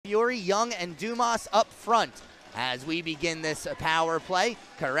Calafiore, Young, and Dumas up front. As we begin this power play,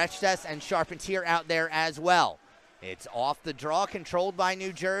 Keresztes and Charpentier out there as well. It's off the draw, controlled by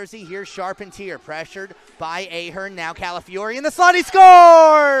New Jersey. Here's Charpentier, pressured by Ahern. Now Calafiore in the slot, he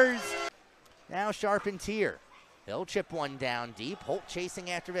scores! Now Charpentier. He'll chip one down deep. Holt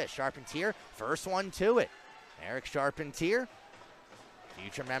chasing after this. Charpentier, first one to it. Eric Charpentier,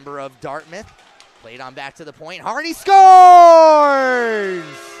 future member of Dartmouth, played on back to the point. Harney scores!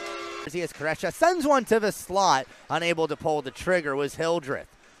 As Keresztes sends one to the slot, unable to pull the trigger was Hildreth.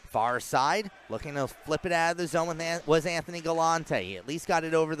 Far side, looking to flip it out of the zone was Anthony Galante. He at least got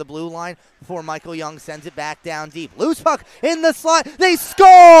it over the blue line before Michael Young sends it back down deep. Loose puck in the slot, they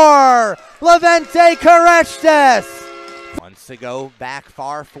score! Levente Keresztes! Wants to go back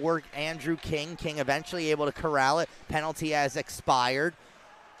far for Andrew King. King eventually able to corral it. Penalty has expired.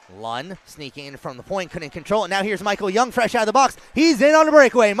 Lunn sneaking in from the point, couldn't control it. Now here's Michael Young fresh out of the box. He's in on a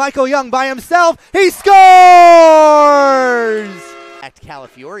breakaway. Michael Young by himself. He scores! Back to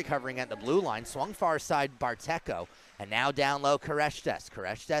Calafiore covering at the blue line. Swung far side Barteco. And now down low Keresztes.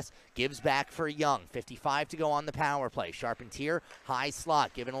 Keresztes gives back for Young. 55 to go on the power play. Charpentier, high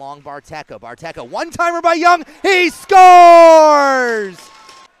slot, giving along Barteco. Barteco, one-timer by Young. He scores!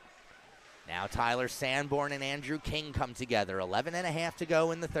 Now Tyler Sanborn and Andrew King come together. 11.5 to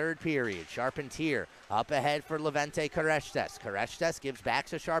go in the third period. Charpentier up ahead for Levente Keresztes. Keresztes gives back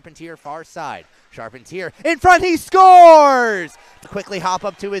to Charpentier far side. Charpentier in front, he scores! Quickly hop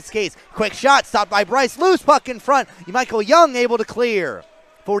up to his skates. Quick shot, stopped by Bryce. Loose puck in front. Michael Young able to clear.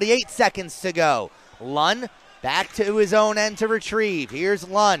 48 seconds to go. Lunn back to his own end to retrieve. Here's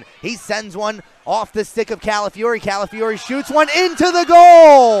Lunn. He sends one off the stick of Calafiore. Calafiore shoots one into the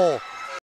goal.